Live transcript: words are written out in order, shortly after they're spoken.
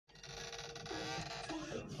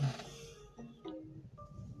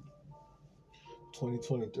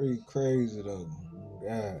2023 crazy though.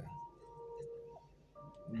 God.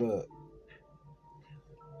 Look.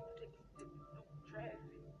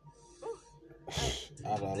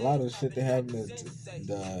 Out of a lot of shit that happened,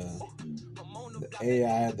 the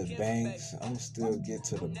AI, the banks. I'm still get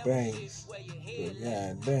to the banks, but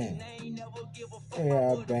god damn,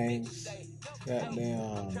 AI banks,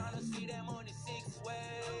 goddamn.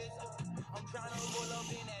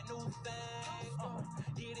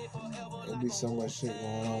 There be so much shit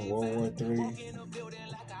going on. World War III,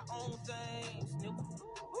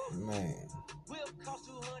 man.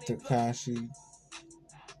 Takashi,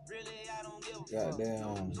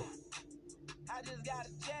 goddamn.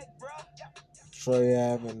 Troy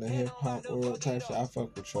Ave and the hip hop world type shit. I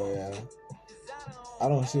fuck with Troy Ave. I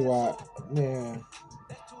don't see why, man.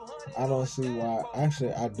 I don't see why.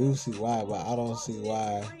 Actually, I do see why, but I don't see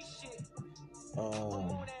why.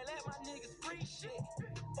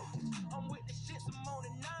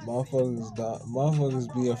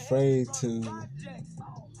 Motherfuckers be afraid to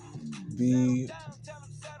be.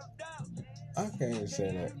 I can't even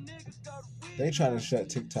say that. They trying to shut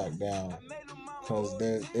TikTok down because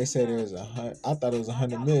they say there's I thought it was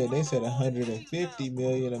 100 million. They said 150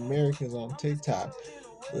 million Americans on TikTok.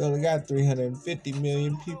 We only got 350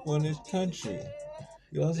 million people in this country.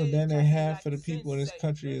 You also down there half of the people in this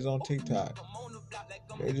country is on TikTok.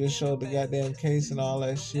 They just showed the goddamn case and all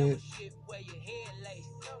that shit.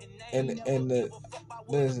 And the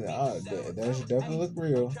listen, that should definitely look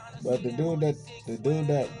real. But the dude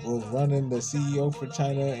that was running the CEO for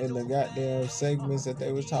China and the goddamn segments that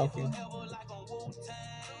they was talking,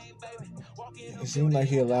 it seemed like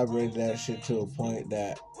he elaborated that shit to a point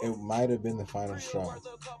that it might have been the final straw.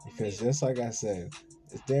 Because just like I said,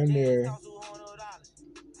 it's damn near.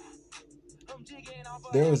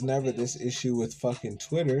 There was never this issue with fucking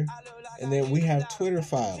Twitter, and then we have Twitter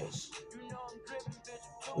files.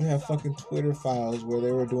 We have fucking Twitter files where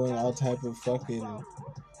they were doing all type of fucking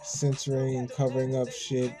censoring and covering up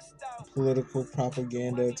shit, political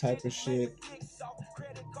propaganda type of shit.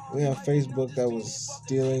 We have Facebook that was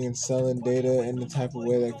stealing and selling data in the type of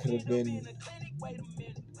way that could have been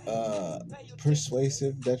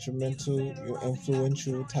persuasive, detrimental,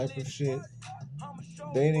 influential type of shit.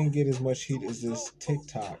 They didn't get as much heat as this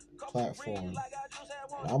TikTok platform.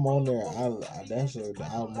 I'm on there. I'm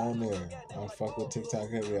on there. I fuck with TikTok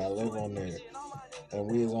heavy. I live on there, and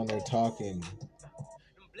we is on there talking.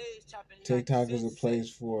 TikTok is a place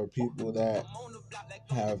for people that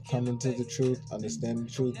have come into the truth, understand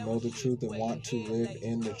the truth, know the truth, and want to live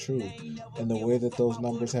in the truth. And the way that those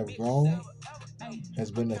numbers have grown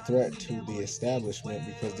has been a threat to the establishment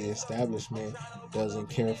because the establishment doesn't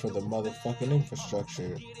care for the motherfucking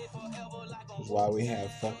infrastructure. That's why we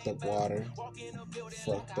have fucked up water,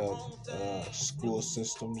 fucked up school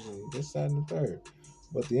systems, and this, that, and the third.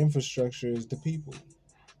 But the infrastructure is the people.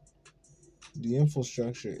 The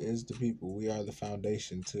infrastructure is the people. We are the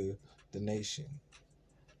foundation to the nation.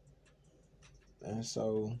 And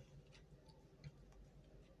so,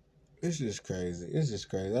 it's just crazy. It's just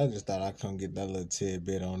crazy. I just thought I'd come get that little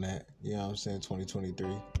tidbit on that. You know what I'm saying?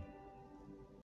 2023.